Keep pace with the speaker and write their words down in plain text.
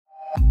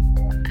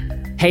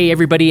Hey,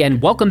 everybody,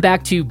 and welcome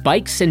back to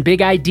Bikes and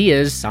Big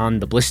Ideas on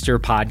the Blister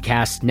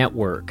Podcast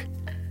Network.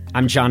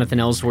 I'm Jonathan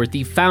Ellsworth,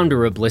 the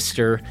founder of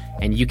Blister,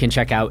 and you can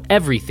check out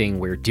everything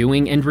we're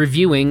doing and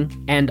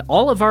reviewing and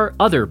all of our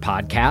other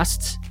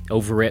podcasts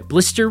over at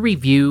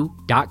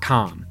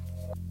blisterreview.com.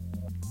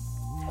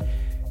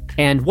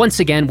 And once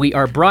again, we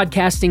are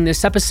broadcasting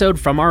this episode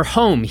from our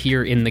home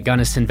here in the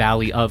Gunnison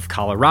Valley of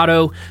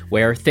Colorado,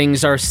 where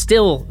things are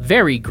still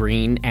very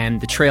green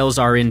and the trails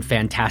are in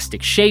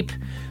fantastic shape.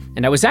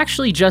 And I was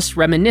actually just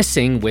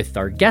reminiscing with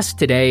our guest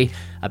today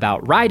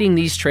about riding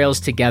these trails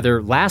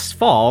together last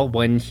fall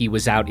when he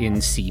was out in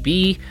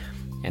CB,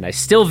 and I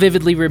still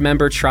vividly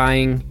remember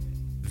trying,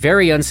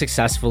 very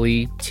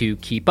unsuccessfully, to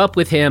keep up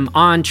with him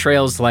on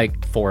trails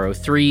like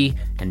 403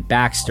 and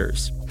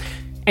Baxter's.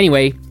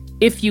 Anyway,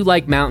 if you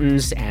like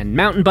mountains and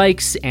mountain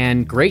bikes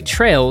and great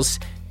trails,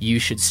 you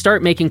should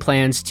start making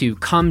plans to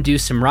come do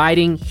some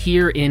riding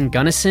here in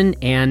Gunnison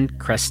and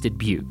Crested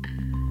Butte.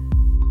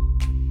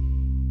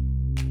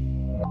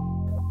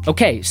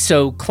 Okay,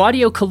 so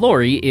Claudio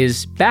Calori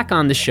is back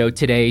on the show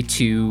today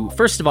to,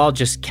 first of all,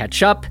 just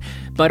catch up,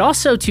 but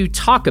also to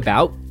talk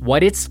about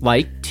what it's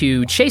like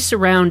to chase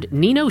around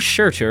Nino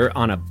Schurter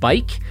on a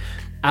bike.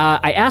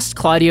 I asked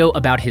Claudio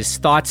about his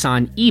thoughts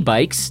on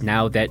e-bikes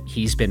now that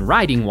he's been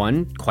riding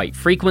one quite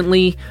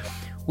frequently.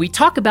 We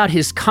talk about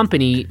his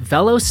company,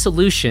 Velo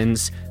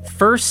Solutions'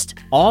 first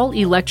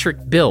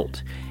all-electric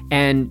build,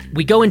 and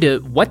we go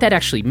into what that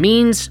actually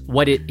means,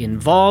 what it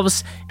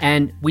involves,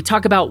 and we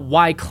talk about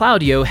why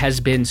Claudio has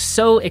been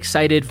so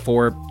excited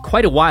for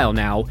quite a while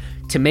now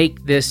to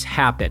make this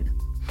happen.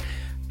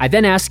 I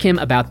then ask him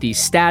about the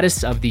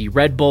status of the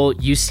Red Bull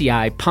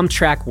UCI Pump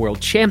Track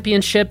World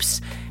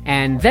Championships,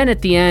 and then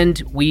at the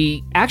end,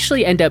 we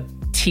actually end up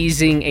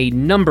teasing a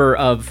number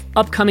of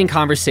upcoming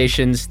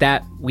conversations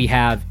that we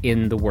have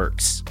in the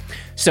works.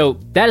 So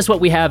that is what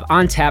we have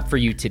on tap for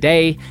you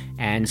today.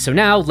 And so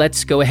now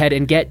let's go ahead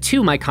and get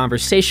to my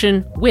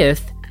conversation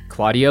with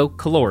Claudio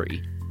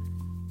Calori.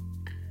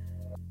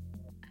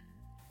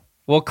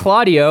 Well,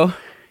 Claudio,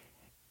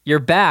 you're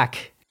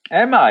back.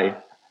 Am I?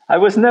 I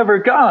was never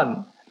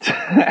gone.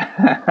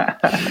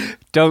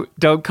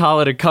 Don't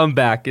call it a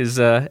comeback, as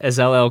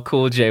LL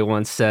Cool J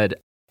once said.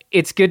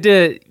 It's good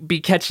to be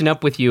catching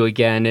up with you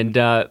again,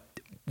 and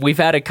we've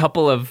had a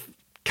couple of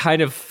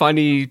kind of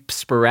funny,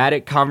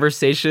 sporadic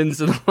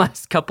conversations in the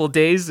last couple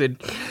days,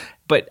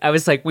 but I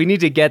was like, we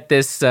need to get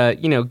this,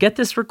 get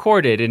this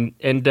recorded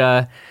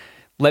and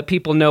let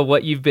people know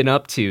what you've been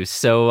up to.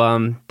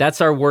 So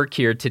that's our work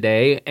here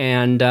today,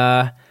 and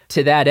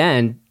to that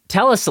end,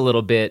 tell us a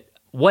little bit.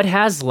 What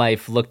has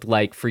life looked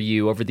like for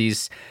you over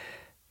these,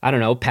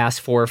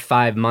 past 4 or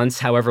 5 months,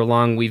 however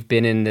long we've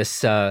been in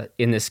this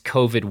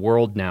COVID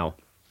world now?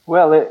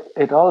 Well,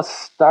 it all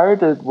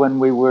started when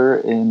we were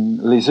in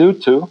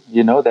Lesotho,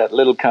 that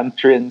little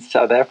country in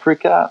South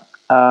Africa,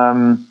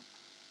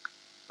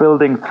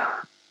 building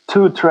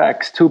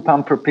two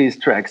pumper piece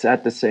tracks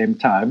at the same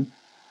time.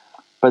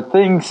 But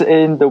things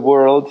in the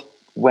world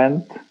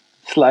went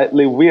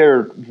slightly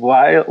weird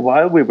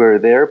while we were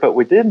there, but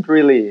we didn't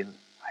really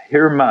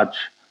hear much.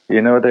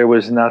 There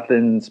was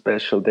nothing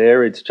special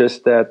there. It's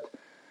just that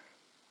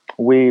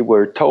we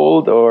were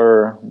told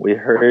or we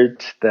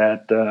heard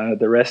that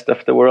the rest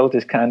of the world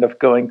is kind of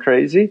going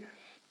crazy.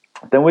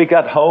 Then we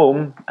got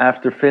home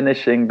after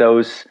finishing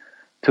those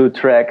 2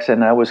 tracks,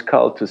 and I was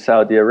called to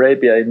Saudi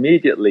Arabia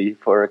immediately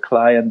for a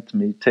client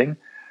meeting.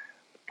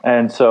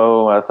 And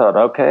so I thought,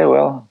 okay,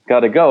 well,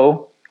 gotta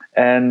go.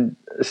 And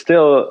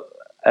still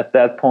at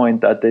that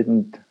point, I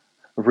didn't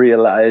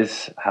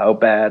realize how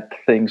bad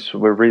things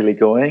were really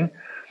going.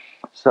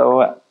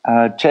 So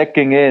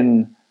checking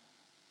in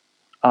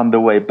on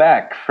the way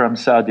back from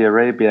Saudi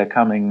Arabia,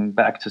 coming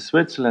back to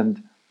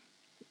Switzerland,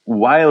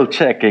 while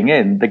checking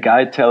in, the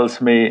guy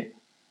tells me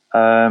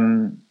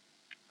flight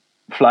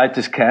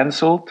is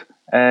canceled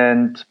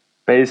and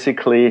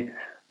basically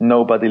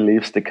nobody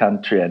leaves the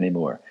country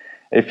anymore.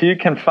 If you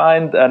can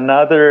find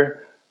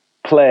another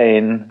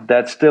plane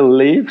that still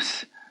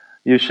leaves,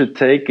 you should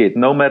take it.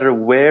 No matter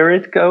where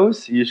it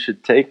goes, you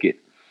should take it.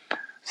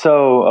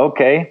 So,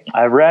 okay,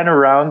 I ran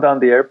around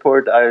on the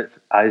airport. I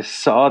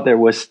saw there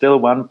was still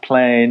one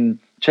plane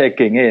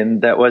checking in.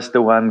 That was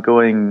the one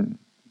going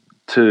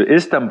to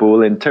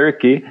Istanbul in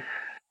Turkey.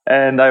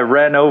 And I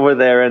ran over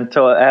there and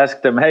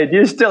asked them, hey, do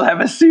you still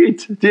have a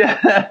seat?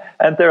 Yeah.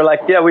 And they're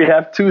like, yeah, we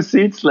have 2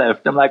 seats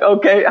left. I'm like,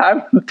 okay,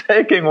 I'm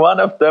taking one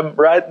of them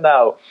right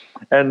now.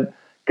 And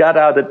got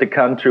out of the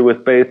country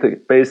with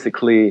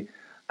basically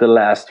the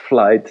last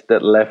flight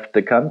that left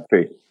the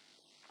country.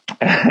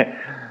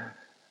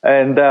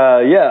 And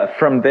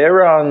from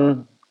there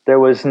on, there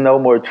was no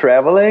more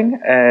traveling.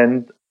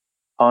 And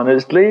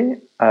honestly,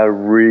 I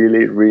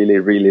really, really,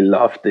 really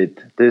loved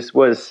it. This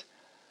was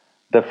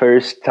the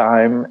first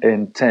time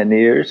in 10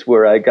 years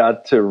where I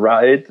got to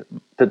ride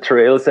the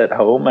trails at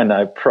home, and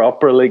I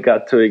properly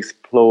got to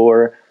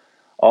explore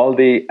all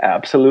the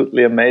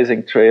absolutely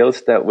amazing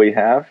trails that we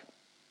have.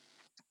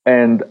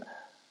 And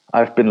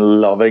I've been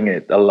loving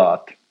it a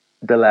lot.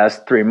 The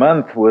last 3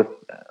 months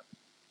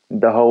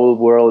the whole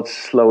world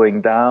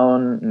slowing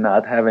down,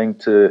 not having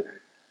to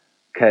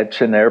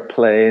catch an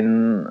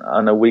airplane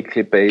on a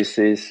weekly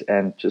basis,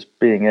 and just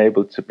being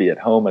able to be at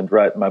home and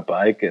ride my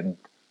bike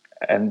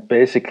and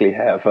basically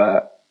have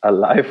a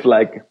life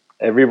like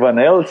everyone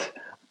else.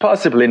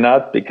 Possibly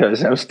not,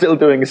 because I'm still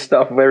doing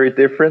stuff very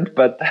different,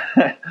 but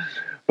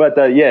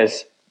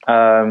yes,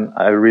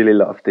 I really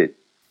loved it.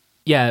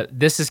 Yeah,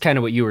 this is kind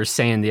of what you were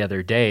saying the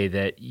other day,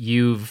 that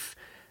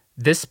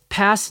this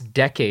past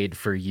decade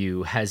for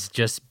you has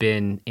just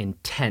been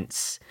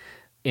intense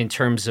in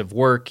terms of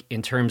work,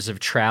 in terms of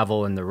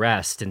travel and the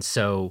rest. And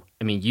so,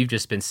 I mean, you've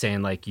just been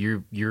saying like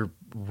you're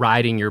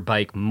riding your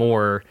bike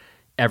more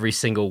every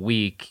single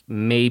week,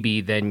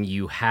 maybe than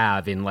you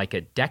have in like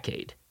a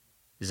decade.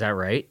 Is that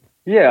right?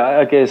 Yeah,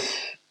 I guess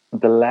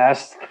the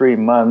last 3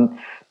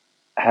 months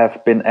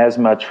have been as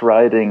much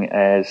riding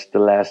as the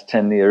last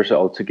 10 years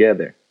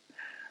altogether.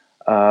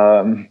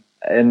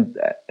 And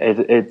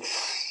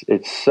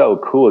it's so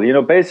cool. You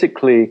know,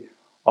 basically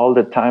all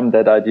the time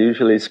that I'd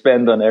usually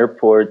spend on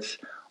airports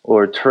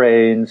or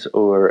trains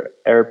or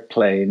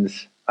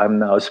airplanes, I'm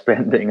now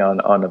spending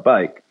on a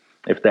bike,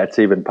 if that's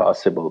even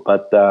possible.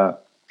 But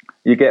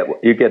you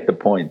get the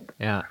point.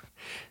 Yeah.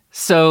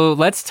 So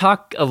let's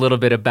talk a little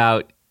bit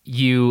about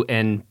you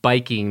and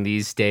biking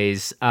these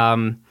days.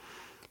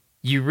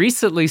 You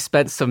recently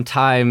spent some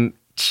time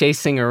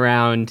chasing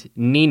around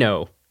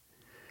Nino,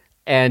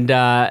 and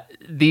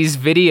these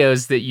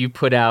videos that you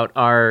put out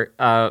are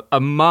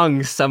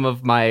among some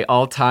of my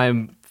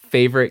all-time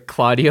favorite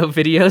Claudio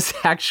videos.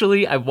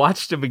 Actually, I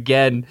watched them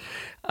again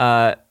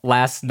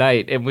last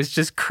night and was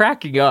just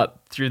cracking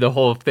up through the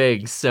whole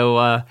thing.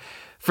 So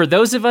for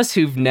those of us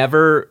who've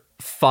never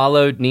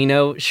followed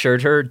Nino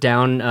Schurter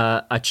down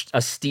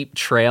a steep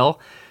trail,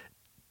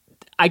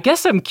 I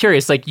guess I'm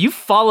curious, like you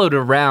followed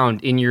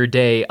around in your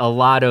day a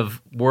lot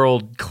of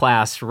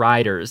world-class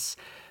riders,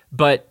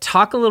 but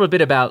talk a little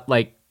bit about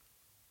like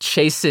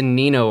chasing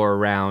Nino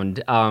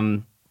around.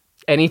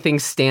 Anything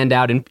stand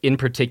out in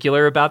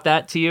particular about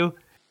that to you?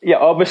 Yeah,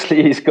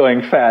 obviously he's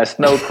going fast,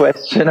 no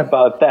question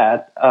about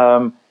that.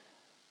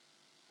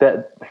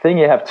 That thing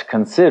you have to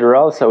consider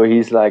also,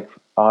 he's like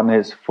on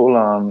his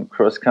full-on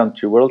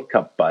cross-country World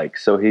Cup bike,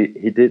 so he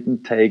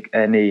didn't take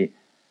any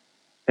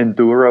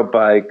enduro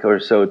bike or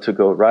so to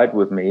go ride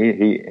with me.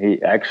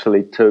 He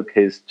actually took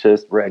his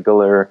just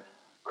regular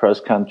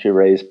cross-country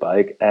race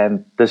bike,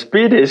 and the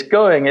speed he's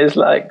going is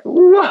like,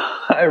 wow,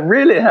 I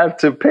really have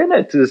to pin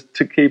it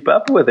to keep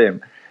up with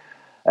him.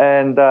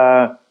 And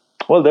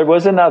well, there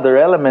was another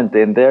element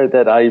in there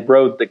that I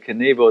rode the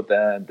Kenevo,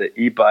 the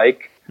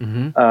e-bike,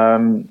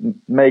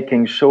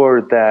 making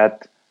sure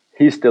that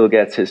he still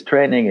gets his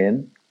training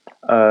in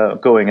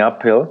going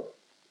uphill,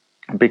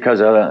 because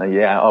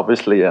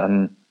obviously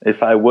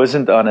if I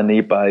wasn't on an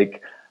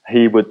e-bike,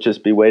 he would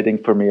just be waiting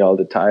for me all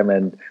the time,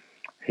 and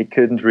he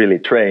couldn't really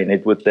train.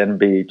 It would then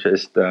be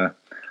just a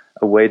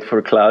wait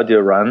for Claudio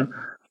run.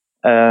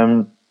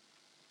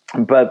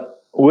 But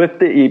with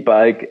the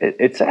e-bike,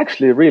 it's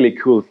actually a really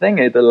cool thing.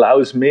 It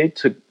allows me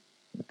to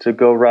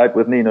go ride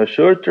with Nino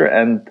Schurter,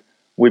 and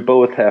we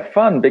both have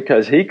fun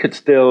because he could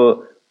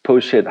still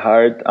push it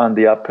hard on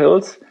the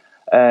uphills,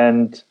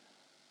 and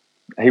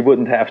he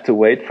wouldn't have to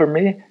wait for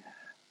me.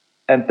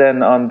 And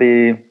then on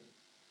the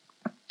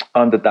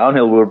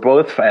downhill, we're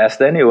both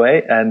fast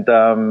anyway, and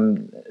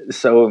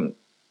so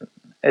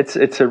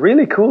it's a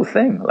really cool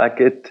thing. Like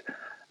it,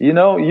 you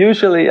know,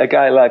 usually a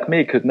guy like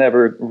me could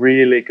never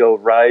really go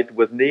ride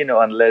with Nino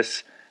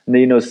unless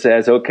Nino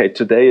says, "Okay,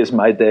 today is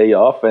my day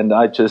off, and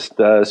I just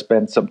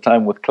spend some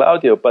time with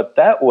Claudio." But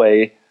that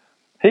way,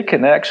 he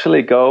can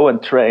actually go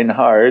and train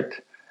hard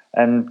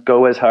and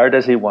go as hard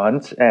as he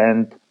wants,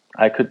 and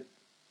I could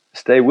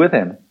stay with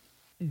him.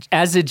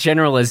 As a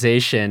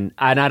generalization,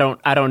 and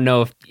I don't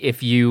know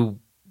if you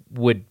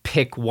would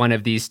pick one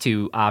of these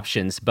two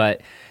options,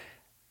 but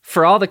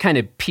for all the kind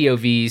of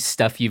POV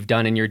stuff you've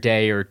done in your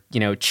day, or, you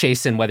know,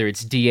 chasing whether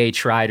it's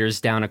DH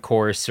riders down a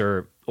course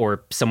or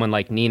someone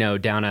like Nino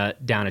down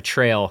a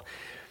trail,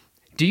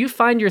 do you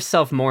find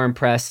yourself more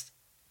impressed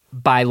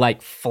by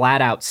like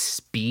flat out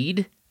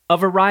speed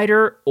of a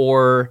rider,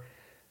 or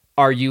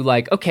are you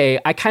like, okay,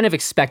 I kind of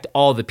expect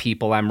all the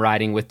people I'm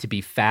riding with to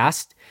be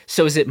fast,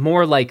 so is it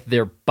more like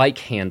their bike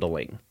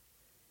handling?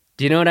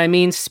 Do you know what I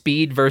mean?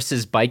 Speed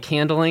versus bike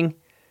handling?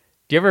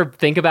 Do you ever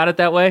think about it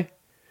that way?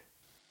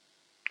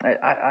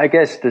 I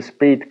guess the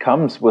speed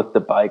comes with the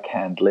bike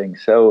handling.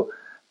 So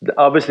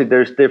obviously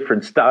there's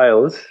different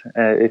styles.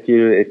 If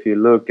you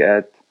look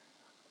at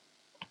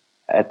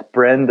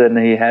Brendan,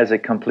 he has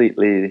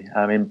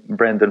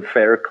Brendan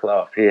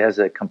Fairclough, he has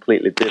a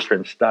completely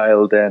different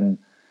style than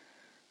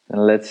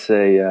let's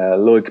say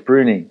Loic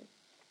Bruni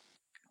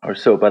or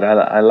so. But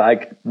I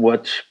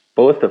watch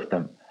both of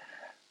them.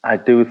 I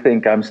do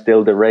think I'm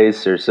still the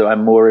racer, so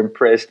I'm more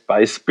impressed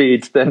by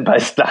speeds than by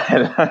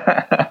style.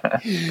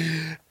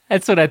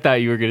 That's what I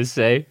thought you were going to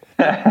say.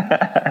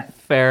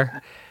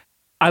 Fair.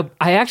 I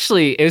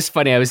actually, it was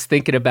funny. I was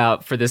thinking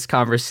about for this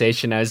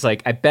conversation, I was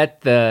like, I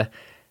bet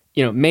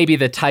maybe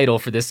the title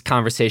for this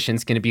conversation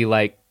is going to be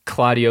like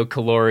Claudio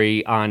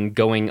Calori on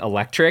going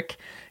electric,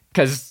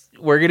 because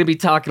we're going to be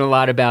talking a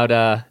lot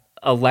about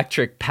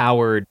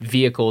electric-powered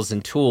vehicles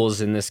and tools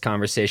in this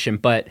conversation.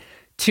 But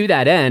to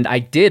that end, I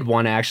did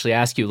want to actually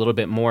ask you a little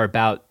bit more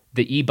about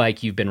the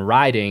e-bike you've been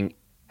riding.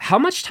 How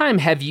much time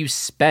have you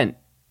spent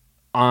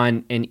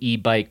on an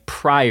e-bike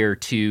prior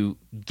to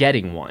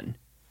getting one?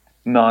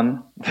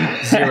 None.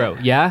 Zero,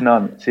 yeah?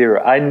 None,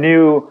 zero. I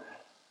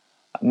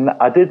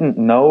didn't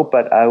know,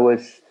 but I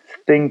was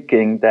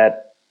thinking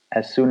that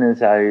as soon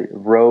as I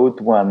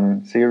rode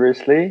one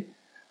seriously,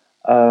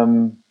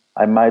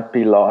 I might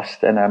be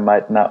lost and I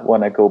might not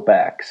want to go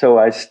back. So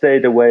I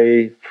stayed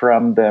away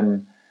from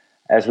them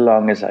as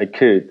long as I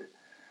could.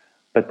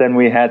 But then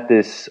we had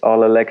this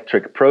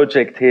all-electric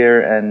project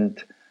here,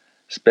 and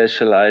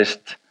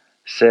Specialized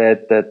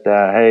said that,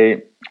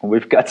 hey,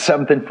 we've got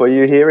something for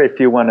you here if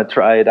you want to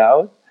try it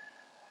out.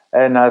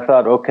 And I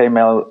thought, okay,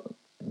 Mel,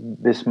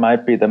 this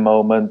might be the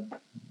moment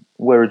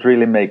where it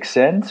really makes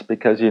sense,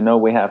 because,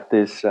 we have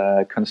this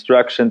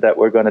construction that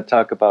we're going to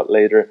talk about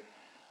later,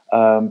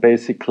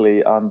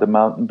 basically on the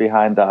mountain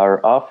behind our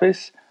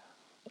office.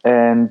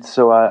 And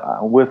so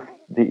with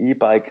the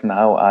e-bike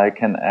now, I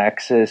can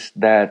access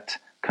that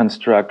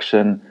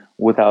construction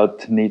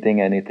without needing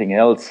anything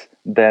else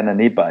than an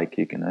e-bike.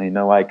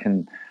 I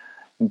can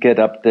get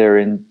up there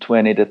in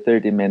 20 to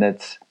 30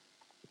 minutes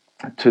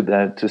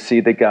to see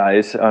the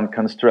guys on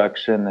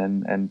construction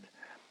and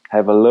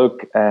have a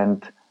look.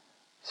 And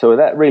so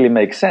that really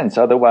makes sense.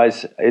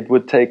 Otherwise, it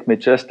would take me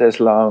just as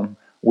long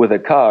with a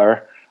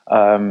car.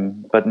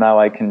 But now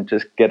I can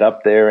just get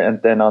up there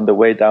and then on the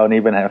way down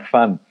even have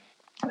fun.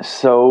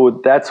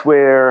 So that's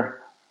where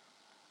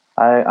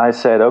I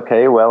said,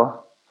 okay,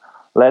 well,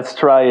 let's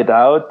try it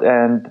out.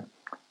 And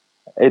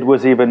it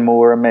was even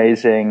more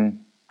amazing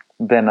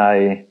than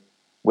I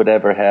would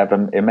ever have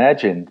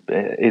imagined.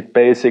 It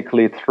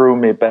basically threw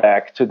me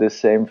back to the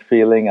same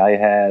feeling I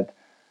had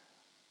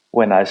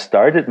when I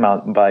started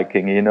mountain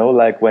biking,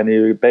 like when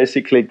you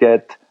basically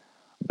get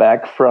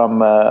back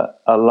from a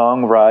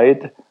long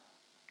ride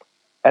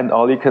and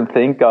all you can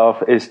think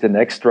of is the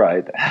next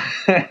ride.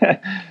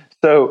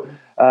 So,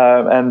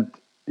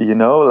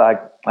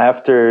 like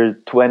after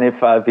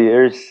 25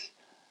 years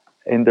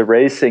in the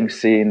racing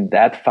scene,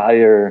 that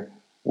fire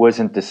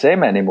wasn't the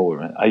same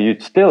anymore.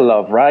 You'd still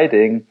love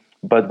riding,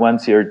 but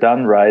once you're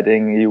done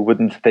riding, you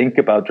wouldn't think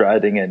about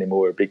riding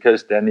anymore,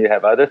 because then you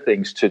have other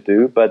things to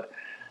do. But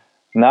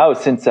now,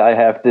 since I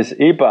have this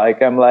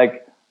e-bike, I'm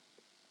like,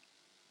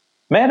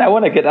 man, I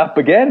want to get up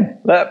again.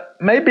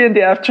 Maybe in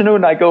the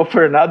afternoon I go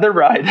for another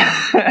ride.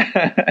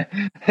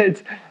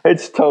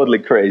 It's totally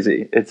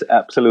crazy. It's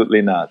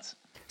absolutely nuts.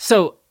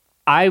 So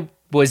I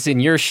was in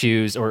your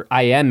shoes, or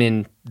I am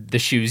in the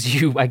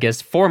shoes you, I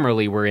guess,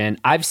 formerly were in.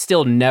 I've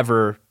still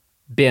never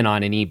been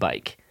on an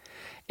e-bike.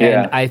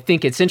 And I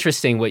think it's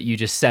interesting what you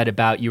just said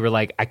about, you were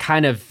like, I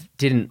kind of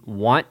didn't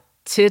want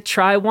to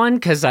try one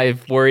because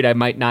I've worried I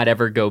might not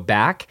ever go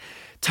back.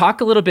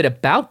 Talk a little bit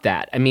about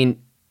that. I mean,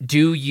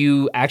 do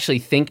you actually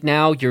think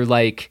now you're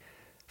like,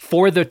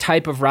 for the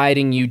type of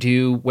riding you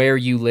do, where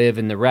you live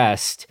and the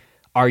rest,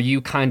 are you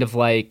kind of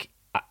like,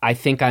 I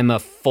think I'm a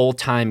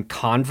full-time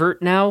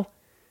convert now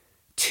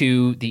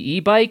to the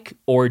e-bike?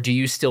 Or do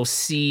you still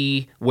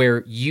see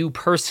where you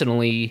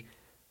personally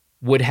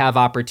would have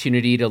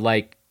opportunity to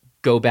like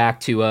go back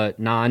to a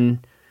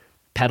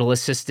non-pedal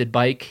assisted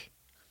bike?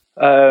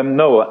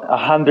 No,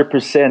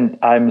 100%.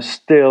 I'm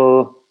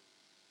still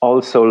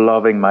also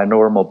loving my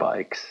normal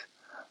bikes.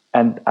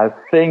 And I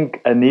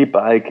think an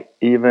e-bike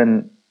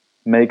even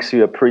makes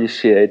you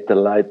appreciate the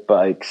light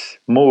bikes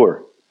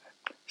more.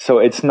 So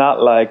it's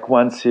not like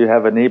once you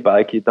have an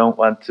e-bike, you don't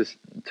want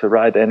to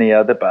ride any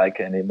other bike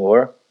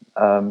anymore,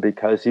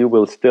 because you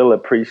will still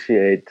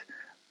appreciate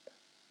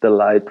the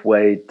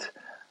lightweight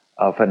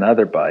of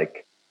another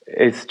bike.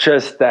 It's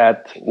just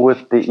that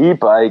with the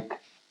e-bike,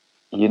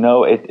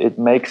 it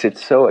makes it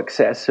so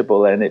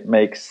accessible, and it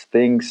makes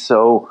things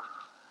so...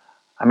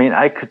 I mean,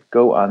 I could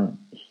go on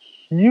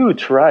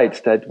huge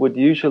rides that would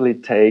usually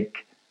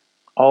take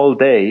all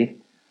day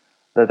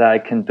that I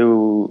can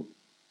do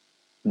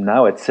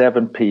now at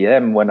 7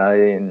 p.m. when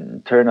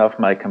I turn off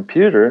my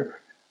computer.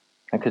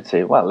 I could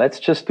say, well, let's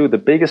just do the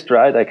biggest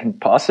ride I can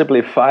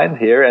possibly find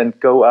here and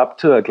go up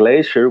to a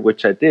glacier,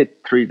 which I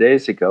did 3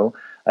 days ago.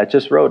 I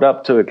just rode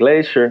up to a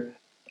glacier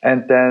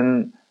and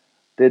then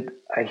did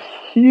a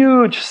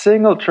huge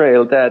single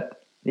trail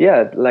that,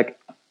 like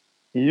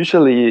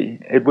usually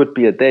it would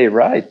be a day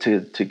ride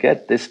to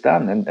get this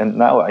done. And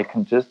now I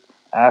can just,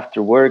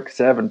 after work,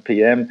 7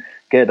 p.m.,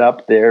 get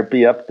up there,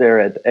 be up there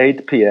at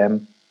 8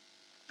 p.m.,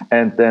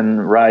 and then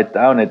ride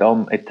down.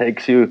 It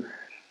takes you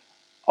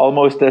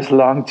almost as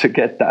long to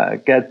get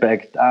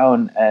back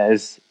down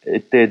as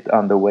it did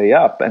on the way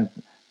up. And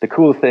the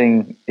cool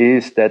thing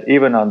is that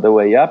even on the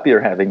way up,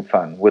 you're having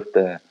fun with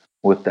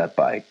that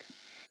bike.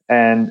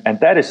 And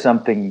that is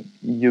something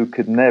you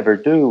could never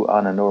do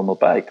on a normal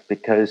bike,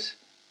 because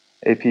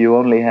if you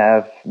only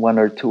have 1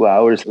 or 2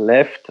 hours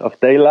left of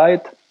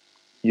daylight,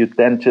 you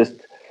then just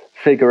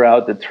figure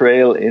out the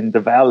trail in the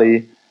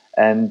valley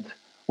and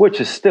which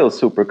is still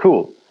super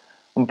cool.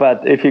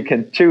 But if you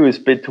can choose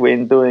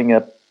between doing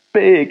a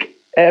big,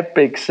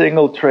 epic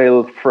single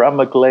trail from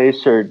a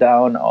glacier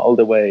down all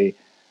the way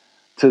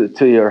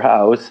to your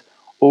house,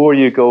 or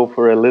you go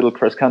for a little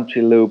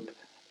cross-country loop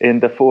in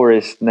the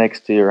forest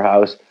next to your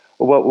house,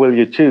 what will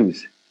you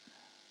choose?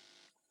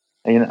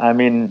 And I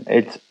mean,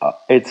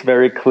 it's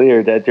very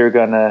clear that you're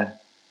gonna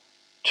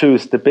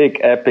choose the big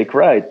epic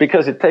ride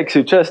because it takes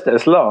you just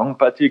as long,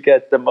 but you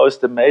get the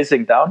most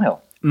amazing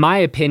downhill. My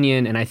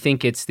opinion, and I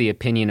think it's the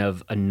opinion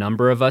of a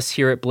number of us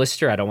here at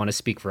Blister, I don't want to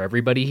speak for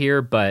everybody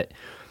here, but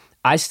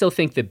I still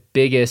think the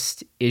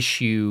biggest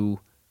issue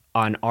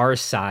on our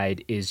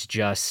side is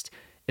just,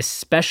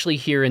 especially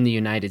here in the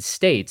United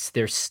States,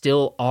 there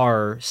still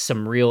are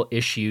some real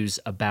issues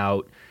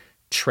about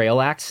trail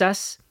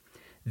access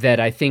that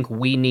I think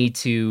we need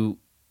to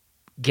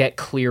get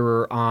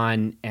clearer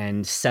on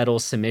and settle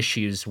some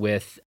issues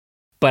with.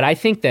 But I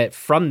think that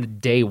from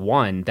day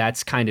one,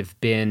 that's kind of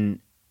been,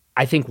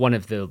 I think, one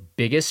of the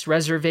biggest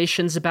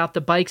reservations about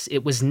the bikes.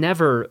 It was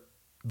never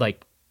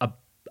like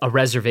a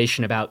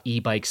reservation about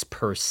e-bikes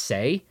per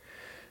se,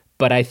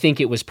 but I think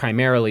it was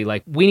primarily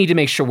like, we need to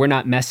make sure we're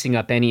not messing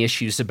up any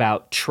issues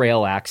about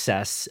trail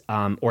access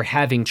or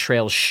having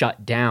trails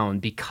shut down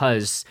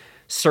because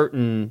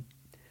certain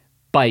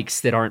bikes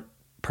that aren't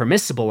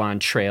permissible on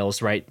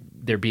trails, right,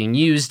 they're being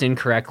used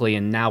incorrectly,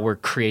 and now we're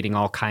creating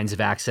all kinds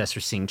of access.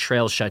 We're seeing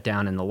trails shut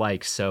down and the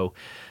like. So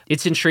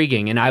it's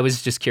intriguing, and I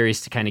was just curious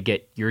to kind of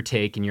get your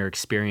take and your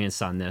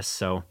experience on this.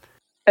 So,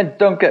 and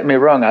don't get me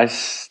wrong, I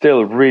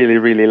still really,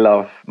 really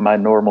love my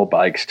normal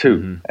bikes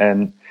too,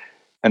 and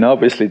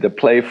obviously the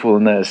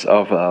playfulness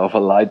of a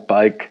light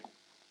bike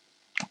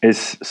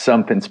is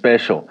something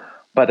special.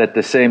 But at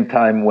the same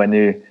time, when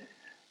you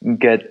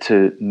get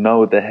to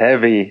know the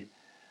heavy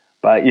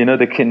bike, you know,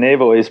 the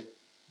Kenevo is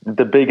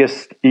the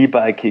biggest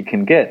e-bike you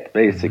can get,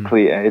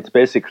 basically. It's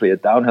basically a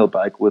downhill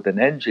bike with an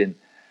engine,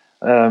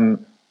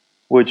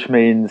 which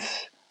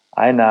means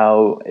I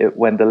now,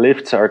 when the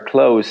lifts are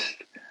closed,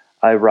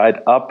 I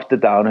ride up the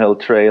downhill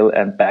trail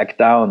and back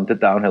down the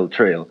downhill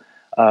trail,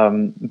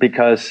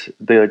 because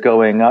the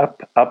going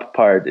up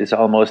part is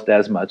almost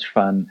as much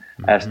fun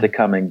as the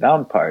coming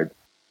down part.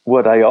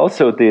 What I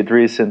also did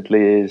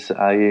recently is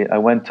I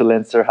went to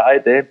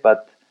Lenzerheide,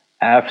 but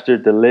after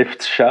the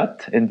lift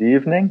shut in the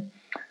evening,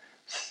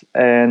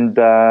 and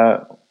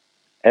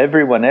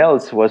everyone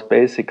else was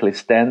basically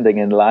standing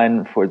in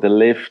line for the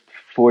lift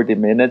 40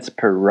 minutes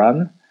per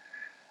run.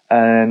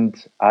 And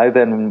I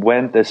then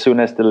went, as soon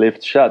as the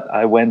lift shut,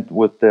 I went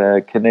with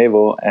the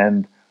Kenevo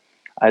and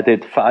I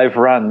did 5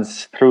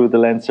 runs through the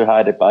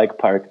Lenzerheide bike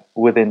park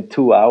within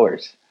 2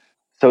 hours.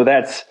 So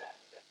that's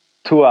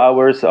 2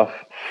 hours of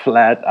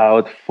flat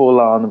out, full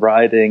on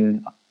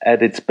riding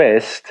at its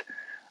best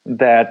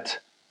that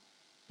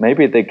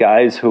maybe the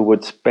guys who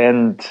would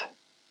spend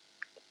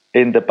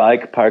in the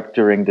bike park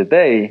during the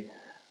day,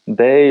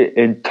 they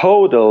in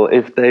total,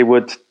 if they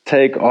would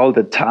take all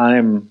the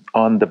time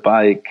on the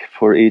bike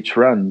for each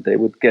run, they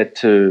would get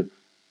to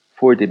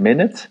 40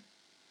 minutes.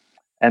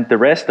 And the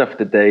rest of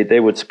the day,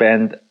 they would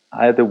spend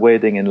either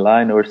waiting in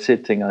line or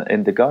sitting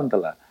in the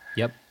gondola.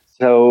 Yep.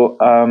 So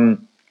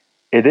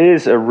it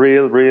is a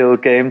real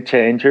game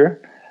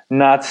changer.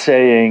 Not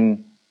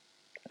saying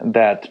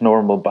that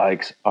normal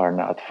bikes are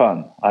not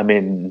fun. I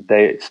mean,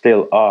 they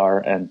still are,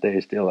 and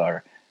they still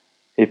are.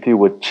 If you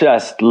would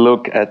just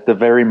look at the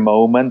very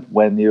moment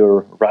when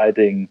you're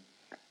riding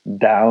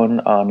down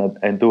on an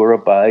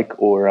enduro bike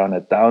or on a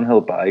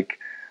downhill bike,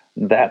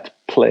 that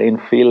plain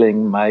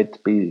feeling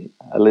might be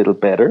a little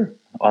better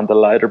on the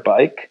lighter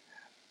bike.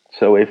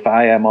 So if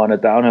I am on a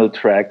downhill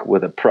track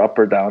with a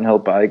proper downhill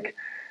bike,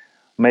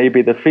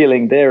 maybe the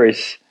feeling there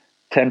is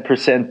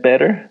 10%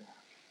 better,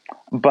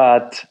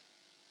 but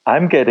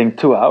I'm getting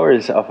 2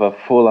 hours of a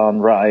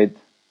full-on ride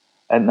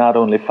and not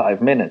only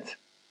 5 minutes.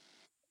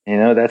 You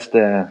know, that's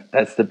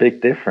the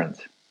big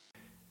difference.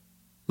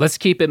 Let's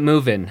keep it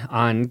moving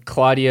on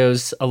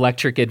Claudio's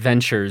electric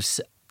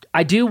adventures.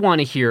 I do want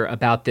to hear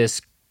about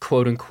this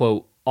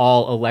quote-unquote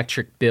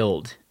all-electric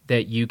build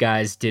that you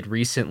guys did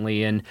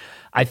recently. And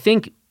I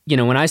think, you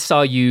know, when I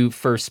saw you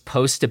first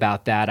post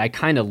about that, I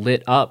kind of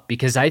lit up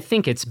because I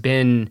think it's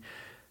been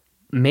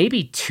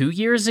maybe 2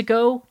 years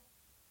ago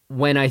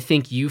when I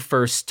think you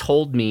first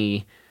told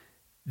me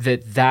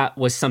that that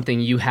was something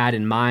you had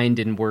in mind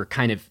and were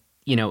kind of,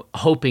 you know,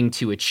 hoping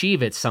to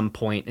achieve at some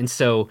point. And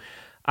so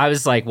I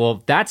was like,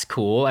 well, that's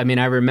cool. I mean,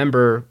 I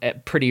remember a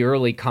pretty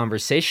early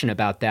conversation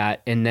about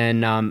that. And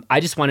then I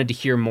just wanted to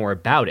hear more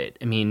about it.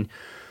 I mean,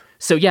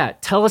 so yeah,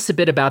 tell us a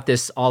bit about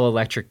this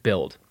all-electric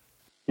build.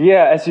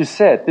 Yeah, as you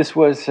said, this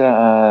was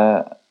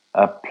a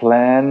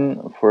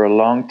plan for a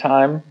long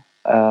time.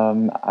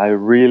 I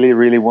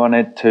really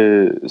wanted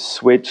to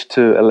switch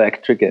to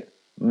electric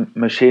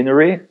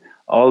machinery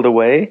all the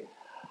way.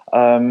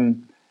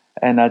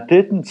 And I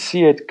didn't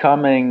see it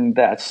coming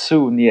that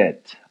soon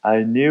yet.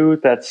 I knew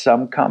that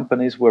some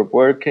companies were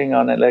working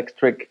on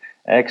electric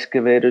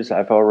excavators.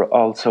 I've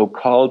also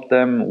called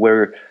them.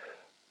 We're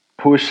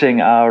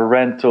pushing our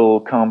rental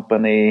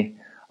company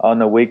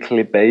on a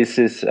weekly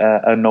basis,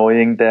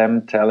 annoying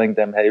them, telling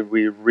them, hey,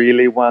 we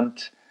really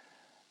want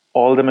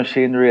all the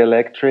machinery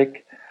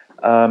electric,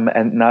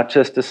 and not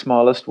just the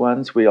smallest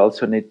ones. We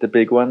also need the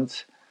big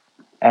ones.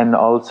 And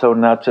also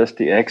not just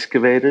the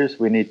excavators.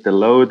 We need the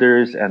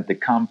loaders and the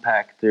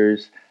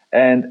compactors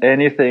and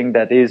anything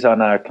that is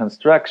on our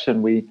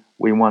construction. We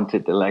want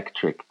it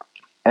electric.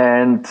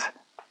 And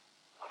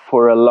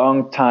for a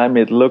long time,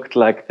 it looked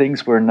like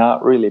things were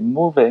not really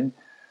moving.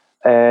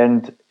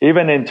 And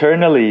even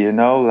internally,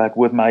 like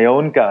with my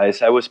own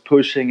guys, I was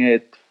pushing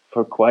it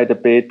for quite a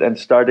bit and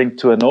starting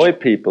to annoy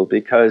people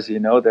because,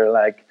 they're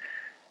like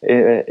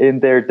in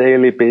their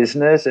daily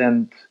business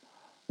and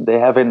they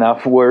have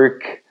enough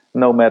work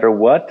no matter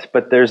what.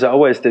 But there's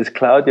always this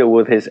Claudio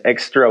with his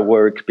extra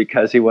work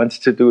because he wants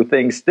to do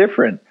things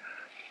different.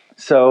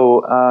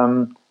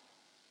 So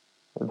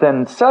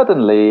then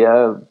suddenly,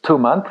 2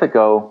 months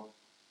ago,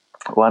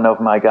 one of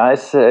my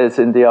guys is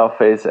in the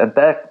office, and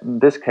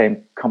this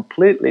came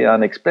completely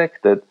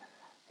unexpected.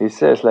 He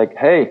says, like,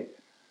 hey,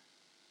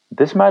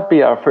 this might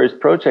be our first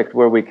project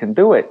where we can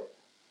do it,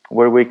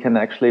 where we can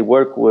actually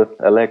work with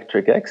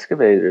electric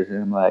excavators.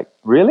 And I'm like,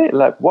 really?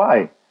 Like,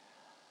 why?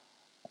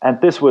 And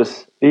this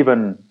was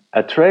even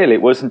a trail.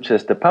 It wasn't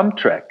just a pump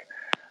track.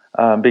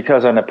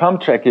 Because on a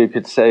pump track, you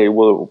could say,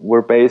 well,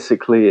 we're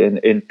basically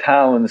in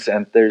towns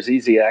and there's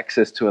easy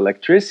access to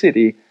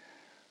electricity.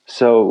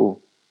 So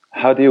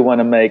how do you want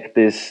to make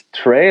this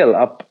trail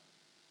up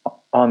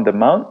on the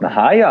mountain,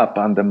 high up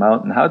on the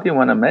mountain? How do you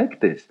want to make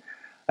this?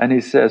 And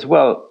he says,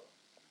 well,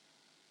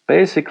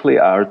 basically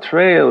our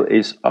trail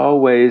is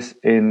always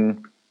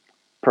in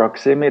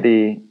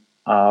proximity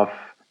of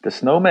the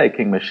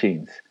snowmaking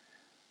machines,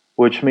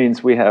 which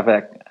means we have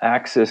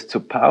access to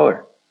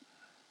power.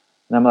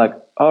 And I'm like,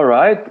 all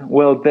right,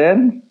 well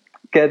then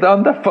get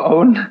on the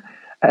phone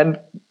and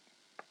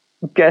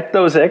get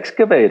those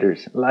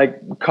excavators.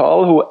 Like,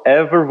 call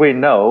whoever we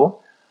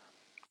know,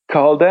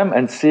 call them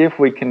and see if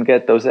we can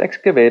get those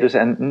excavators.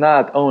 And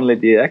not only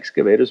the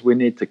excavators, we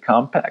need the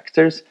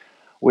compactors,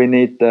 we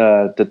need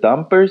the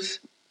dumpers,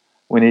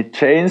 we need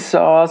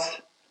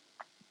chainsaws.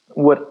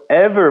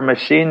 Whatever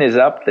machine is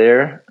up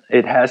there,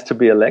 it has to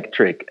be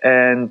electric.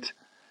 And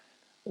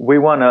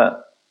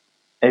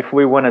if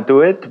we want to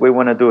do it, we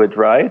want to do it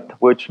right,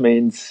 which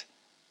means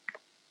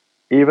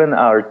even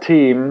our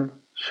team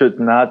should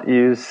not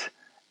use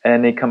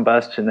any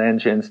combustion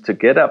engines to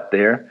get up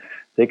there.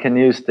 They can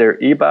use their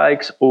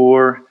e-bikes,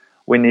 or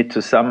we need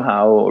to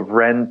somehow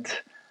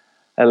rent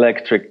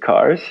electric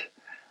cars.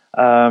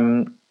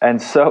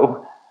 And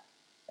so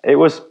it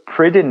was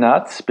pretty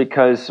nuts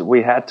because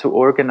we had to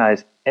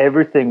organize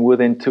everything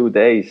within 2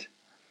 days.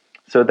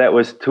 So that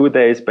was 2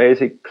 days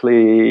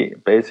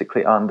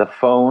basically on the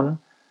phone,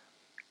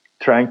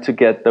 trying to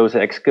get those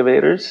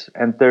excavators.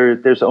 And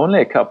there's only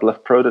a couple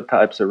of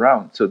prototypes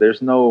around, so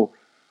there's no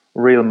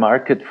real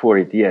market for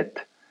it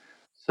yet.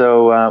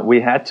 So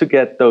we had to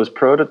get those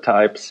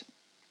prototypes,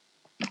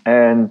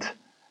 and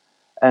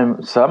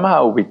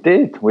somehow we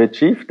did. We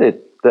achieved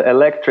it. The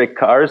electric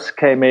cars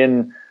came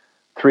in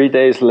 3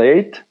 days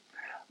late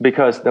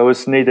because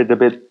those needed a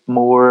bit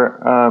more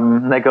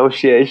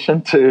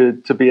negotiation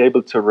to be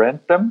able to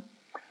rent them.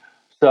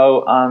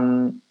 So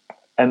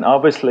and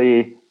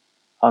obviously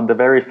on the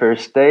very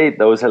first day,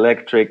 those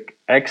electric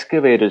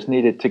excavators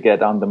needed to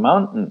get on the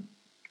mountain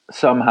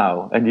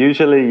somehow. And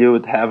usually you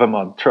would have them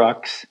on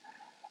trucks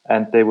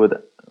and they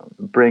would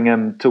bring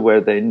them to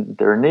where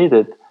they're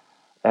needed.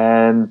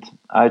 And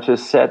I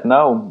just said,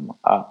 no,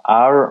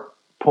 our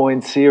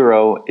point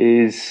zero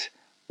is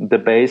the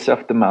base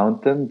of the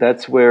mountain.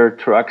 That's where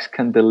trucks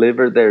can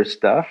deliver their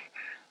stuff,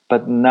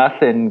 but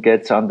nothing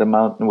gets on the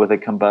mountain with a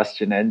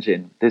combustion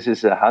engine. This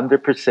is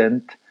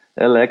 100%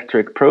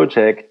 electric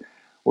project,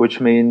 which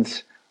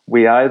means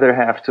we either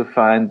have to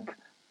find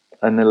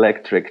an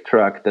electric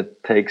truck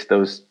that takes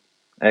those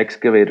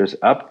excavators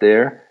up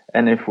there,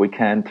 and if we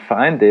can't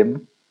find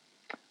him,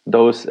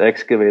 those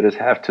excavators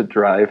have to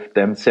drive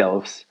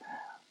themselves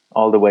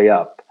all the way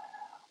up,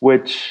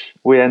 which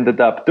we ended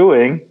up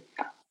doing,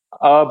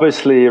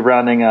 obviously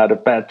running out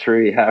of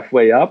battery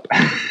halfway up.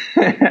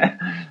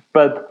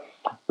 But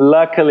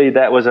luckily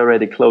that was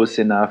already close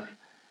enough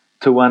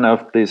to one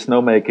of the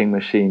snowmaking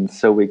machines,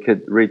 so we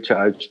could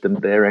recharge them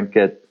there and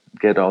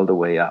get all the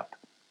way up.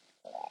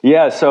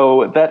 Yeah,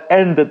 so that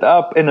ended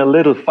up in a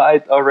little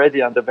fight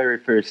already on the very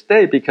first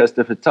day because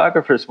the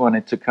photographers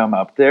wanted to come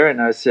up there,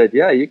 and I said,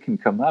 yeah, you can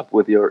come up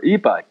with your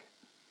e-bike.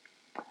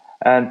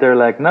 And they're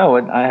like, no,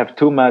 and I have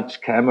too much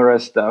camera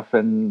stuff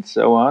and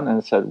so on. And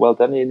I said, well,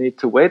 then you need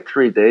to wait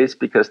 3 days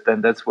because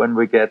then that's when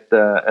we get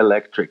the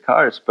electric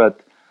cars.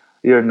 But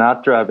you're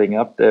not driving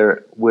up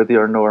there with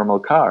your normal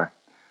car.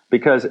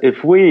 Because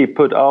if we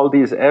put all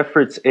these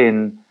efforts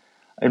in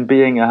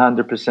being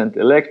 100%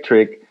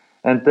 electric,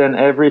 and then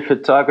every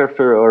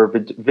photographer or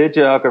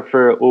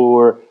videographer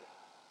or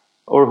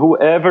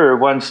whoever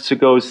wants to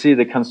go see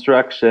the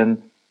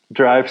construction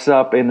drives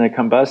up in a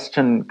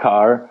combustion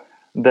car,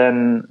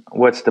 then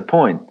what's the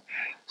point?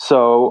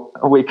 So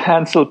we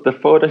canceled the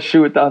photo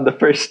shoot on the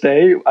first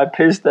day. I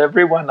pissed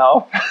everyone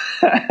off.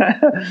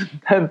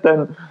 And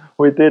then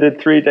we did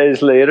it 3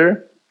 days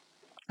later.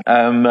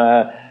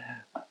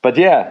 But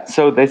yeah,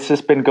 so this has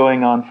been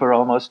going on for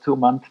almost 2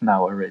 months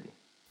now already.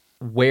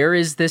 Where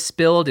is this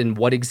build and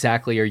what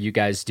exactly are you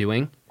guys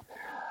doing?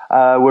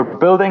 We're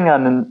building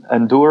an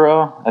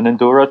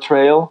enduro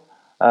trail,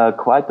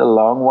 quite a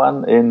long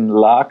one in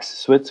Laax,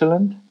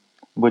 Switzerland,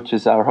 which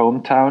is our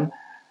hometown.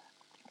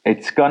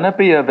 It's gonna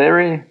be a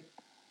very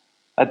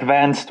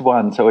advanced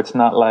one, so it's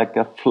not like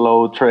a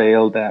flow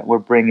trail that we're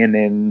bringing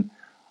in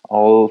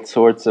all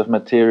sorts of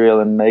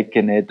material and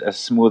making it as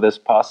smooth as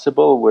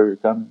possible.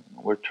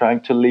 We're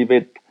trying to leave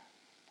it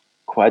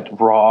quite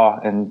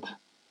raw, and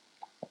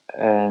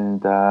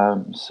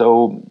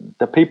so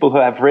the people who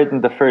have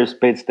ridden the first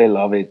bits, they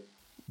love it.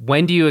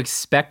 When do you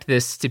expect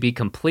this to be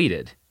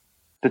completed?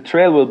 The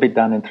trail will be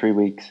done in 3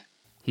 weeks.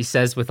 He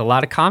says with a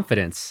lot of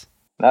confidence.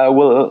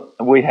 Well,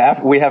 we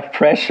have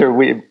pressure.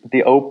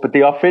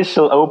 The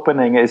official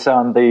opening is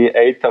on the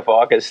 8th of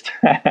August.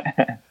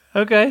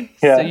 Okay,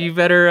 yeah. So you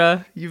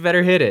better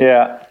hit it.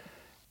 Yeah.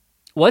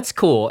 What's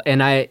cool,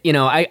 and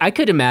I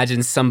could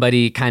imagine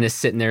somebody kind of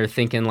sitting there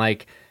thinking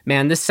like,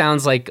 man, this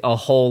sounds like a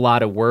whole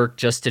lot of work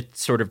just to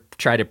sort of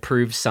try to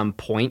prove some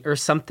point or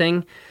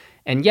something.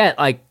 And yet,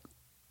 like,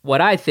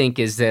 what I think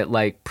is that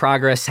like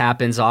progress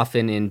happens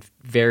often in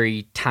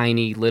very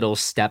tiny little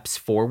steps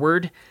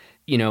forward.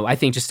 I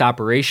think just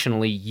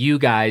operationally, you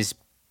guys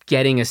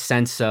getting a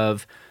sense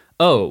of,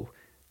 oh,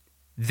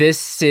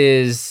 this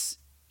is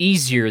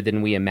easier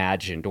than we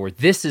imagined, or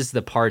this is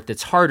the part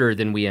that's harder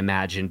than we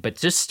imagined, but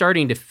just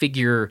starting to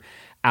figure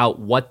out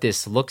what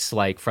this looks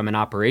like from an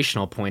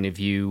operational point of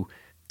view,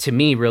 to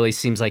me, really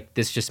seems like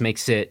this just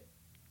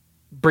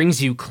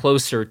brings you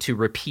closer to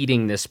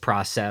repeating this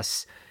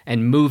process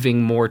and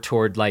moving more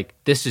toward like,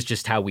 this is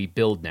just how we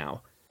build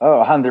now.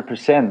 Oh,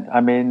 100%. I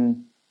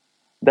mean,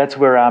 that's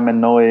where I'm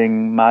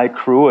annoying my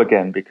crew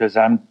again, because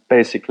I'm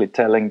basically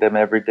telling them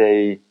every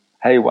day,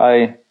 hey,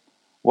 why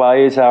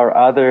is our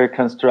other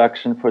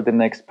construction for the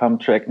next pump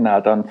track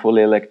not on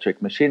fully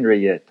electric machinery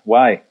yet?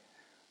 Why?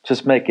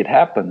 Just make it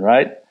happen,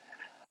 right?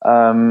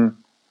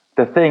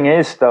 The thing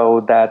is,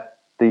 though, that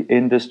the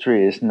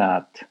industry is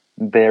not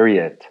there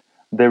yet.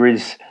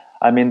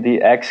 The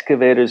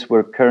excavators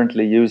we're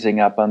currently using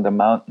up on the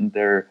mountain,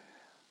 they're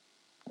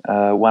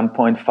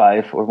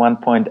 1.5 or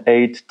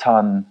 1.8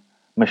 ton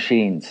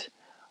machines,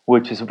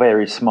 which is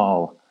very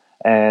small.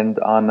 And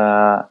on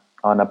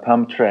a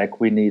pump track,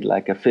 we need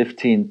like a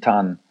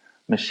 15-ton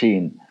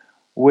machine,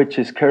 which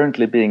is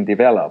currently being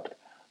developed,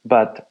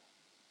 but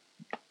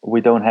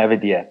we don't have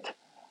it yet.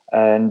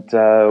 And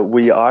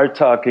we are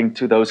talking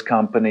to those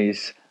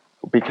companies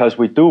because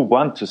we do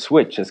want to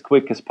switch as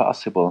quick as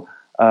possible.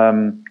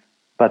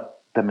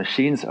 But the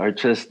machines are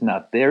just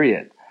not there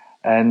yet.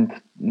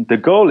 And the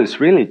goal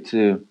is really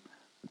to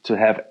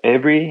have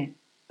every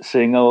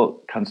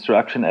single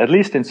construction, at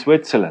least in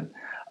Switzerland.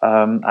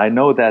 I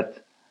know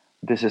that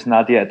this is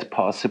not yet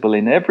possible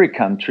in every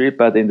country,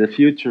 but in the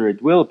future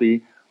it will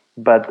be.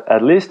 But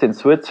at least in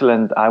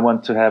Switzerland, I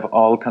want to have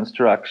all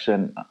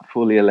construction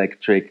fully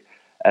electric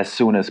as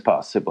soon as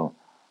possible.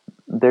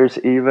 There's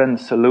even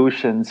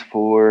solutions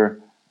for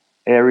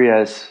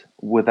areas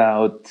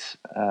without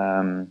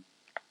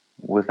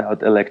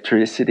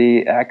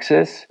electricity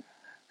access.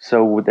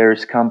 So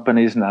there's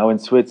companies now in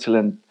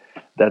Switzerland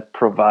that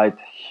provide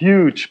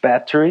huge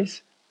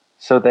batteries.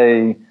 So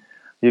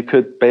you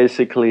could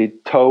basically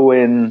tow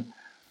in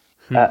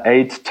an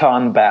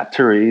 8-ton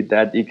battery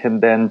that you can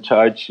then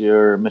charge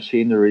your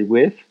machinery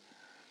with.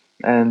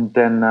 And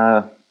then,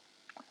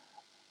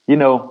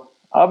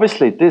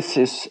 obviously this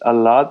is a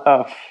lot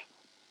of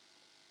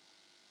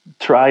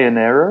try and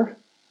error.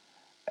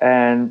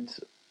 And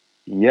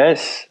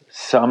yes,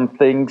 some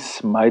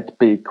things might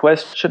be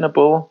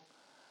questionable,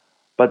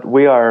 but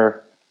we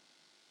are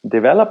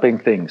developing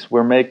things.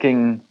 We're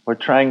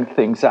trying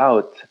things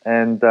out,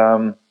 and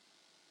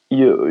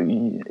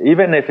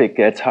even if it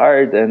gets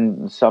hard,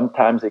 and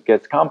sometimes it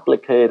gets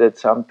complicated,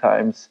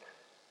 sometimes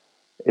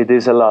it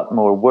is a lot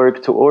more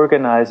work to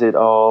organize it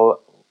all,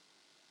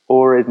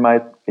 or it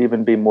might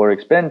even be more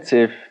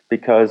expensive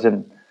because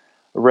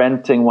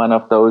renting one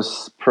of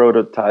those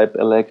prototype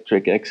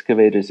electric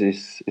excavators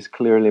is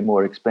clearly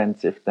more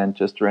expensive than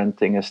just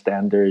renting a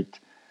standard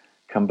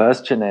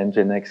combustion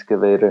engine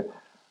excavator.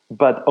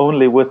 But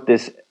only with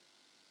this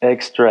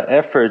extra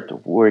effort,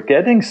 we're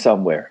getting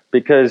somewhere.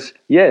 Because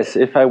yes,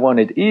 if I want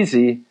it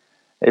easy,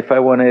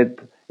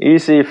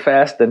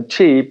 fast and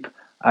cheap,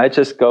 I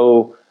just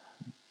go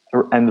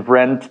and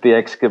rent the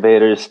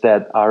excavators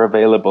that are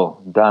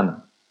available,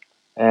 done.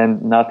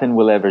 And nothing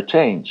will ever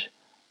change.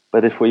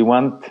 But if we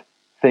want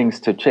things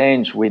to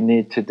change, we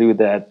need to do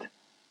that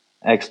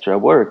extra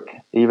work.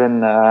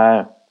 Even,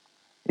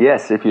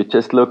 if you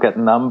just look at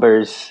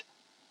numbers,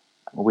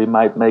 we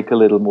might make a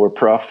little more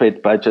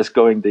profit by just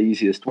going the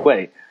easiest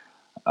way.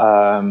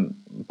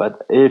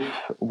 But if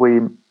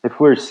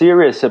we're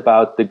serious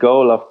about the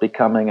goal of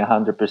becoming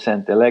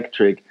 100%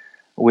 electric,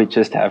 we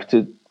just have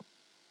to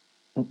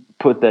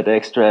put that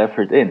extra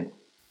effort in.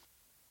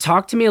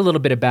 Talk to me a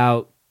little bit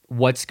about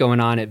what's going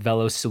on at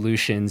Velo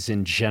Solutions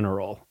in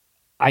general.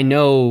 I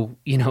know,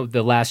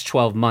 the last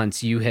 12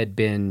 months you had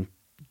been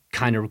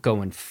kind of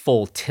going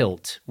full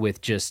tilt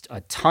with just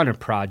a ton of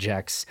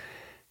projects.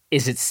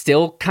 Is it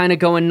still kind of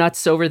going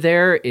nuts over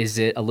there? Is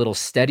it a little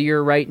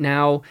steadier right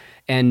now?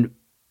 And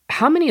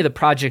how many of the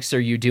projects are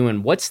you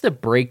doing? What's the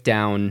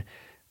breakdown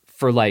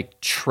for like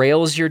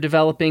trails you're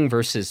developing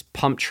versus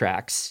pump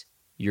tracks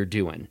you're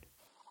doing?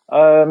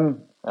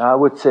 I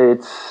would say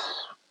it's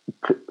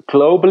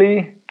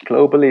globally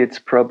it's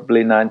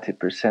probably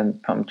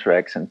 90% pump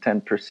tracks and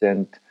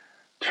 10%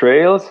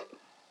 trails.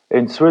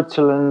 In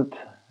Switzerland,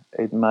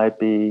 it might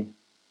be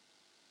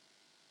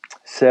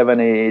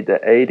 70 to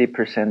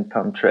 80%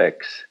 pump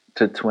tracks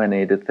to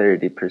 20 to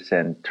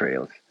 30%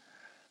 trails.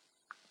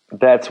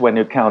 That's when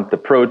you count the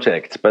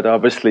projects, but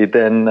obviously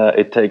then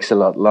it takes a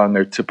lot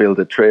longer to build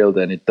a trail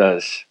than it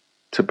does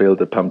to build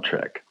a pump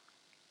track.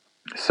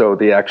 So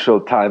the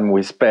actual time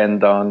we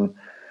spend on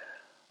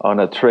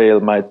a trail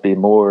might be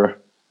more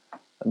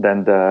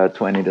than the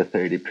 20 to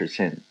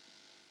 30%.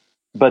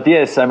 But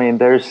yes, I mean,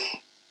 there's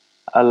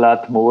a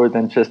lot more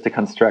than just the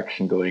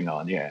construction going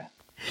on, yeah.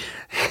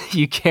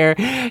 You care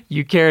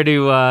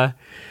to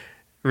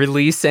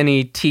release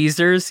any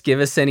teasers? Give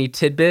us any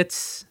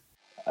tidbits?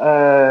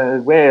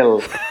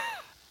 Well,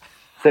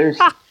 there's,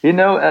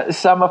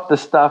 some of the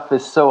stuff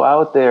is so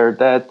out there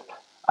that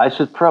I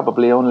should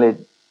probably only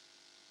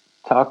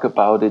talk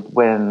about it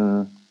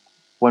when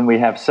we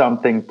have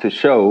something to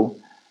show,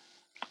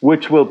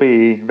 which will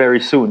be very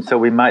soon. So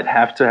we might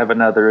have to have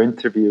another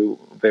interview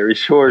very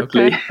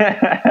shortly.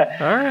 Okay.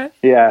 All right.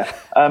 Yeah.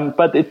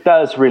 But it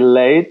does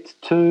relate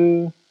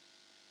to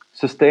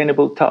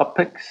sustainable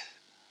topics.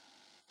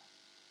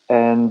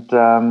 And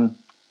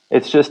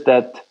it's just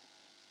that,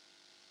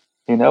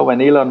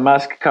 when Elon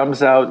Musk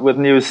comes out with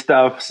new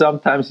stuff,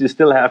 sometimes you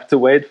still have to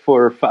wait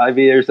for 5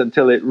 years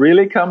until it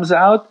really comes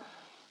out.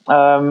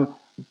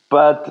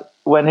 But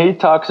when he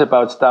talks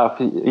about stuff,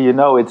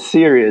 it's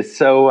serious.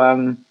 So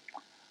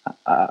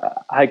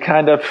I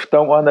kind of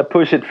don't want to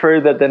push it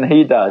further than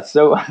he does.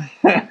 So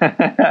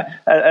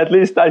at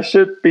least I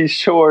should be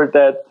sure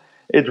that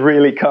it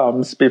really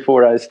comes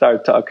before I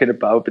start talking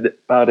about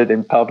it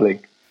in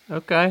public.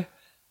 Okay.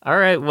 All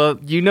right. Well,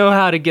 you know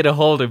how to get a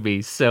hold of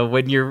me. So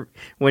when you're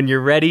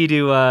ready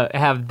to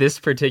have this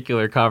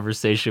particular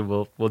conversation,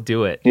 we'll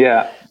do it.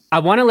 Yeah. I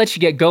want to let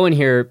you get going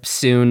here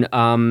soon.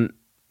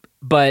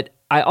 But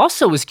I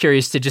also was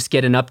curious to just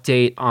get an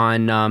update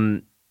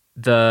on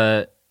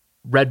the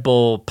Red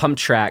Bull Pump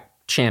Track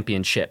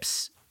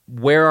Championships.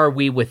 Where are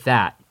we with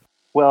that?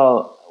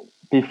 Well,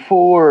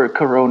 before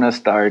Corona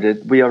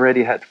started, we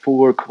already had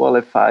 4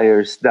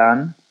 qualifiers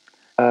done.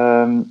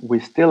 We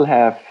still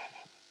have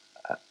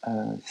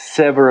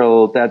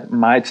several that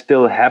might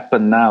still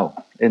happen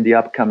now in the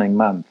upcoming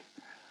month.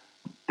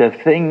 The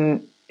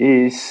thing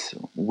is,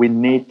 we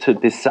need to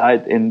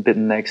decide in the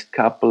next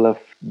couple of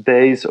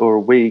days or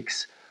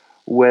weeks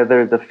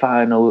whether the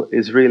final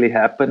is really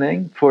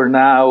happening. For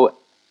now,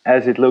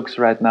 as it looks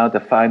right now, the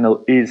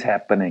final is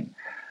happening.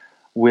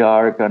 We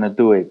are going to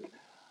do it,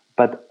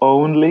 but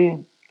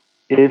only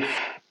if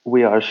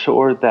we are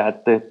sure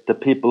that the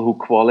people who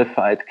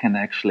qualified can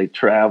actually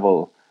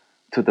travel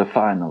to the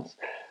finals.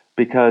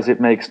 Because it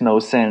makes no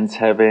sense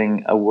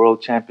having a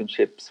World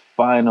Championships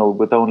final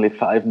with only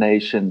 5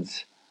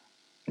 nations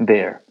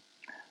there.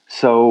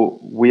 So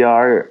we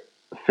are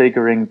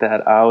figuring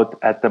that out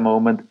at the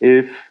moment,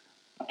 if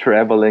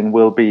traveling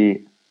will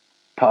be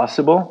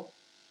possible.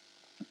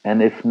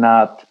 And if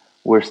not,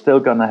 we're still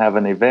going to have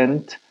an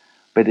event,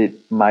 but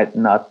it might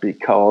not be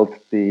called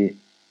the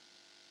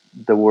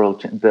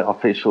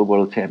official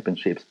World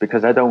Championships,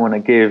 because I don't want to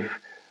give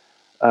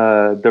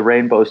the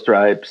rainbow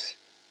stripes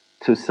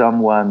to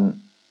someone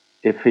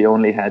if he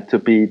only had to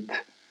beat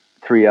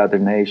 3 other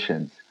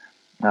nations,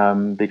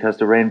 because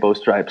the rainbow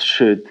stripes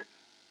should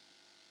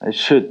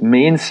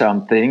mean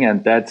something,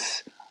 and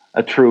that's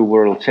a true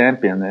world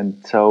champion.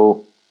 And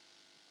so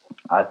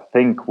I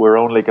think we're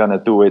only going to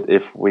do it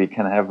if we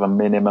can have a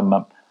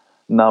minimum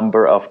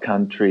number of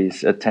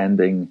countries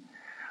attending.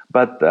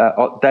 But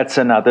that's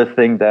another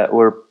thing that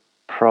we're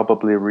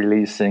probably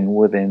releasing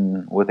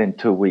within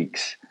 2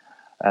 weeks,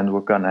 and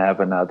we're going to have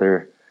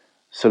another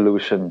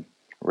solution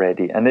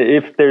ready. And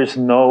if there's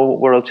no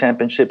World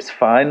Championships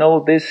final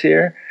this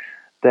year,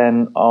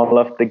 then all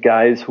of the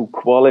guys who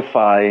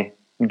qualify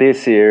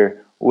this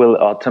year will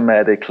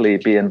automatically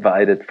be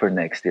invited for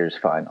next year's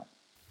final.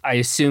 I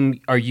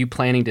assume, are you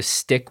planning to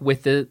stick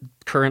with the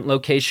current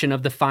location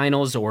of the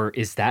finals, or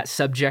is that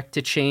subject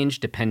to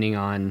change depending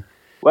on?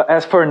 Well,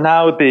 as for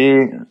now,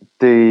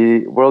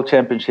 the World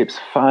Championships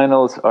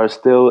finals are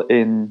still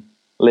in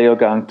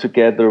Leogang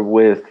together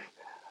with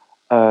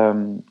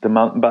the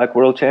mountain bike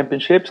World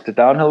Championships, the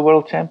downhill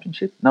World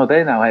Championships. No,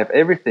 they now have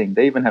everything.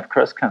 They even have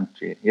cross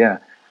country. Yeah.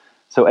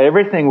 So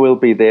everything will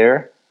be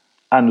there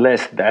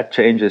unless that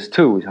changes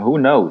too. Who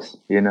knows?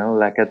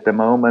 Like at the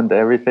moment,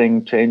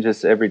 everything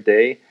changes every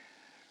day.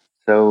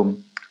 So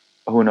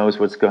who knows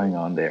what's going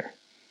on there?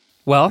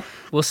 Well,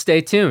 we'll stay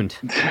tuned.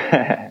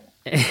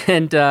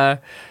 And,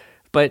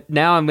 but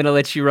now I'm going to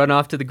let you run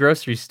off to the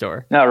grocery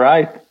store. All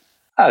right.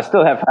 I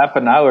still have half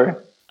an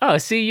hour. Oh,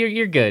 see,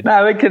 you're good.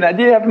 Now we can.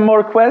 Do you have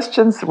more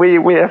questions?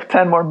 We have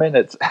 10 more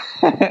minutes.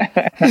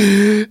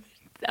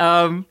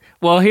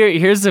 Well,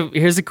 here's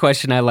a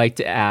question I like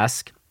to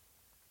ask.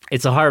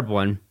 It's a hard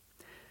one.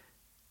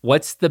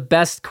 What's the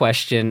best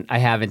question I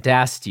haven't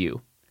asked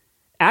you?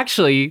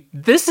 Actually,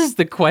 this is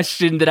the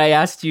question that I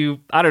asked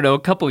you, I don't know, a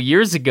couple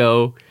years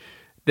ago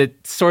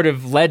that sort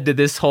of led to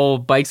this whole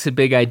Bikes and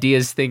Big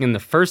Ideas thing in the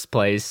first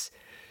place.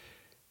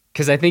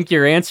 Because I think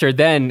your answer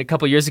then, a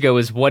couple years ago,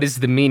 was, what is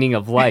the meaning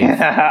of life?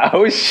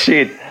 Oh,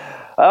 shit.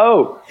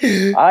 Oh,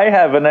 I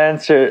have an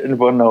answer.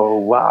 Well, no,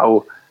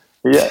 wow.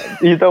 Yeah,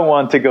 you don't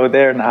want to go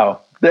there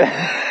now.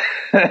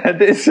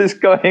 This is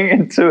going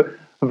into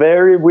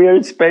very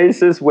weird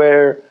spaces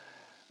where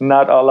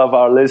not all of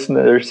our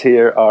listeners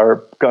here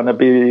are going to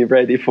be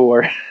ready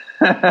for.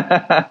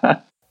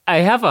 I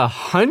have a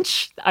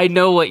hunch I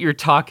know what you're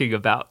talking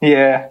about.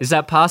 Yeah. Is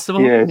that possible?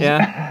 Yes.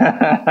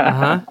 Yeah.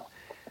 Uh-huh.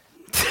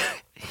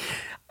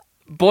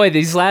 Boy,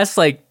 these last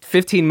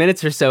 15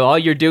 minutes or so, all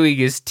you're doing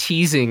is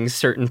teasing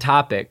certain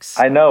topics.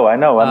 I know.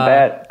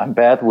 I'm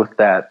bad with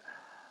that.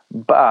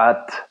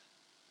 But,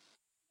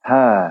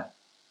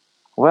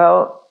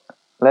 well,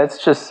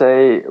 let's just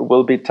say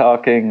we'll be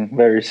talking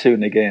very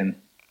soon again.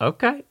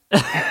 Okay.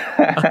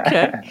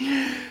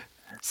 Okay.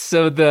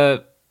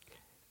 So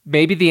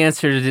maybe the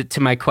answer to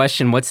my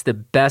question, what's the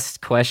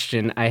best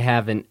question I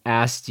haven't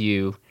asked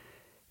you?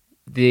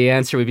 The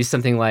answer would be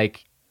something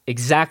like,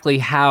 exactly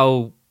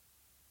how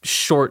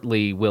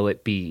shortly will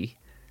it be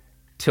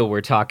till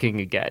we're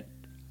talking again?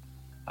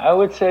 I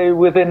would say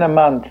within a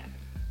month.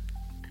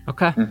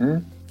 Okay. Mm-hmm.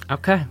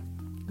 Okay.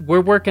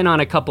 We're working on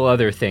a couple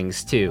other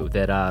things too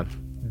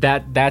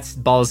that's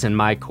balls in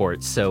my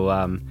court.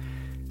 So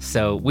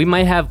we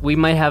might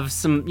have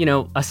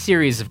some, a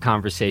series of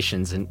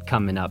conversations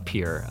coming up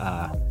here,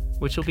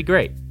 which will be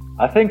great.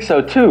 I think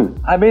so too.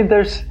 I mean,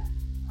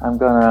 I'm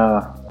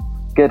gonna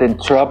get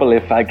in trouble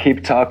if I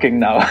keep talking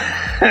now.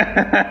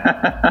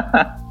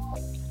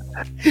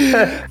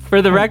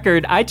 For the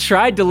record, I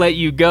tried to let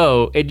you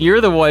go, and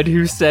you're the one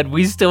who said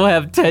we still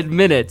have 10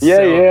 minutes. Yeah,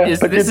 so yeah.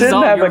 But you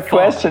didn't have a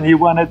question. You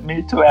wanted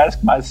me to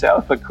ask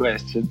myself a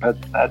question,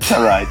 but that's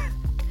all right.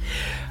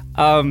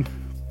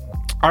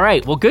 All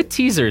right. Well, good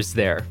teasers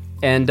there.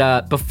 And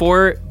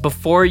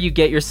before you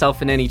get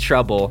yourself in any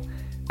trouble,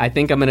 I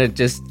think I'm gonna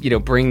just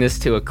bring this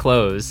to a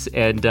close,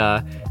 and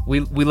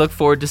we look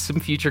forward to some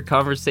future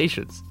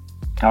conversations.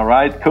 All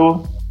right.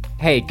 Cool.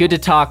 Hey, good to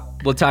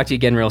talk. We'll talk to you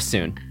again real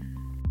soon.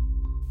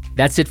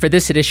 That's it for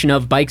this edition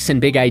of Bikes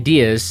and Big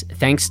Ideas.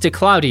 Thanks to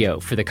Claudio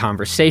for the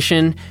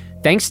conversation.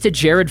 Thanks to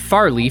Jared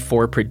Farley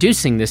for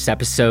producing this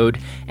episode.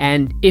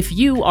 And if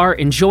you are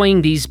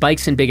enjoying these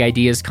Bikes and Big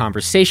Ideas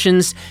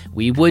conversations,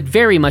 we would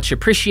very much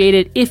appreciate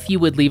it if you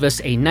would leave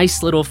us a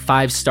nice little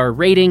 5-star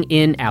rating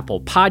in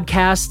Apple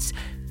Podcasts.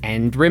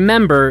 And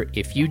remember,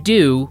 if you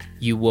do,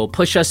 you will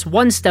push us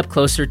one step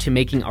closer to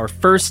making our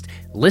first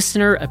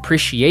listener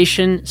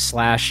appreciation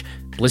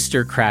 /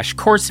 blister crash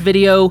course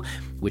video,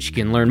 which you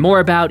can learn more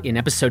about in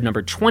episode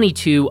number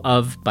 22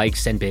 of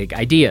Bikes and Big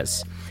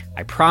Ideas.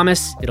 I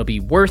promise it'll be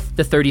worth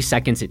the 30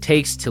 seconds it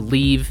takes to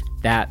leave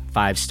that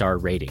 5-star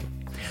rating.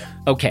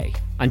 Okay,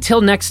 until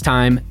next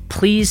time,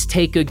 please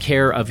take good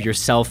care of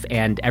yourself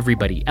and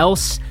everybody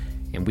else,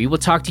 and we will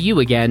talk to you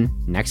again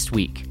next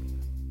week.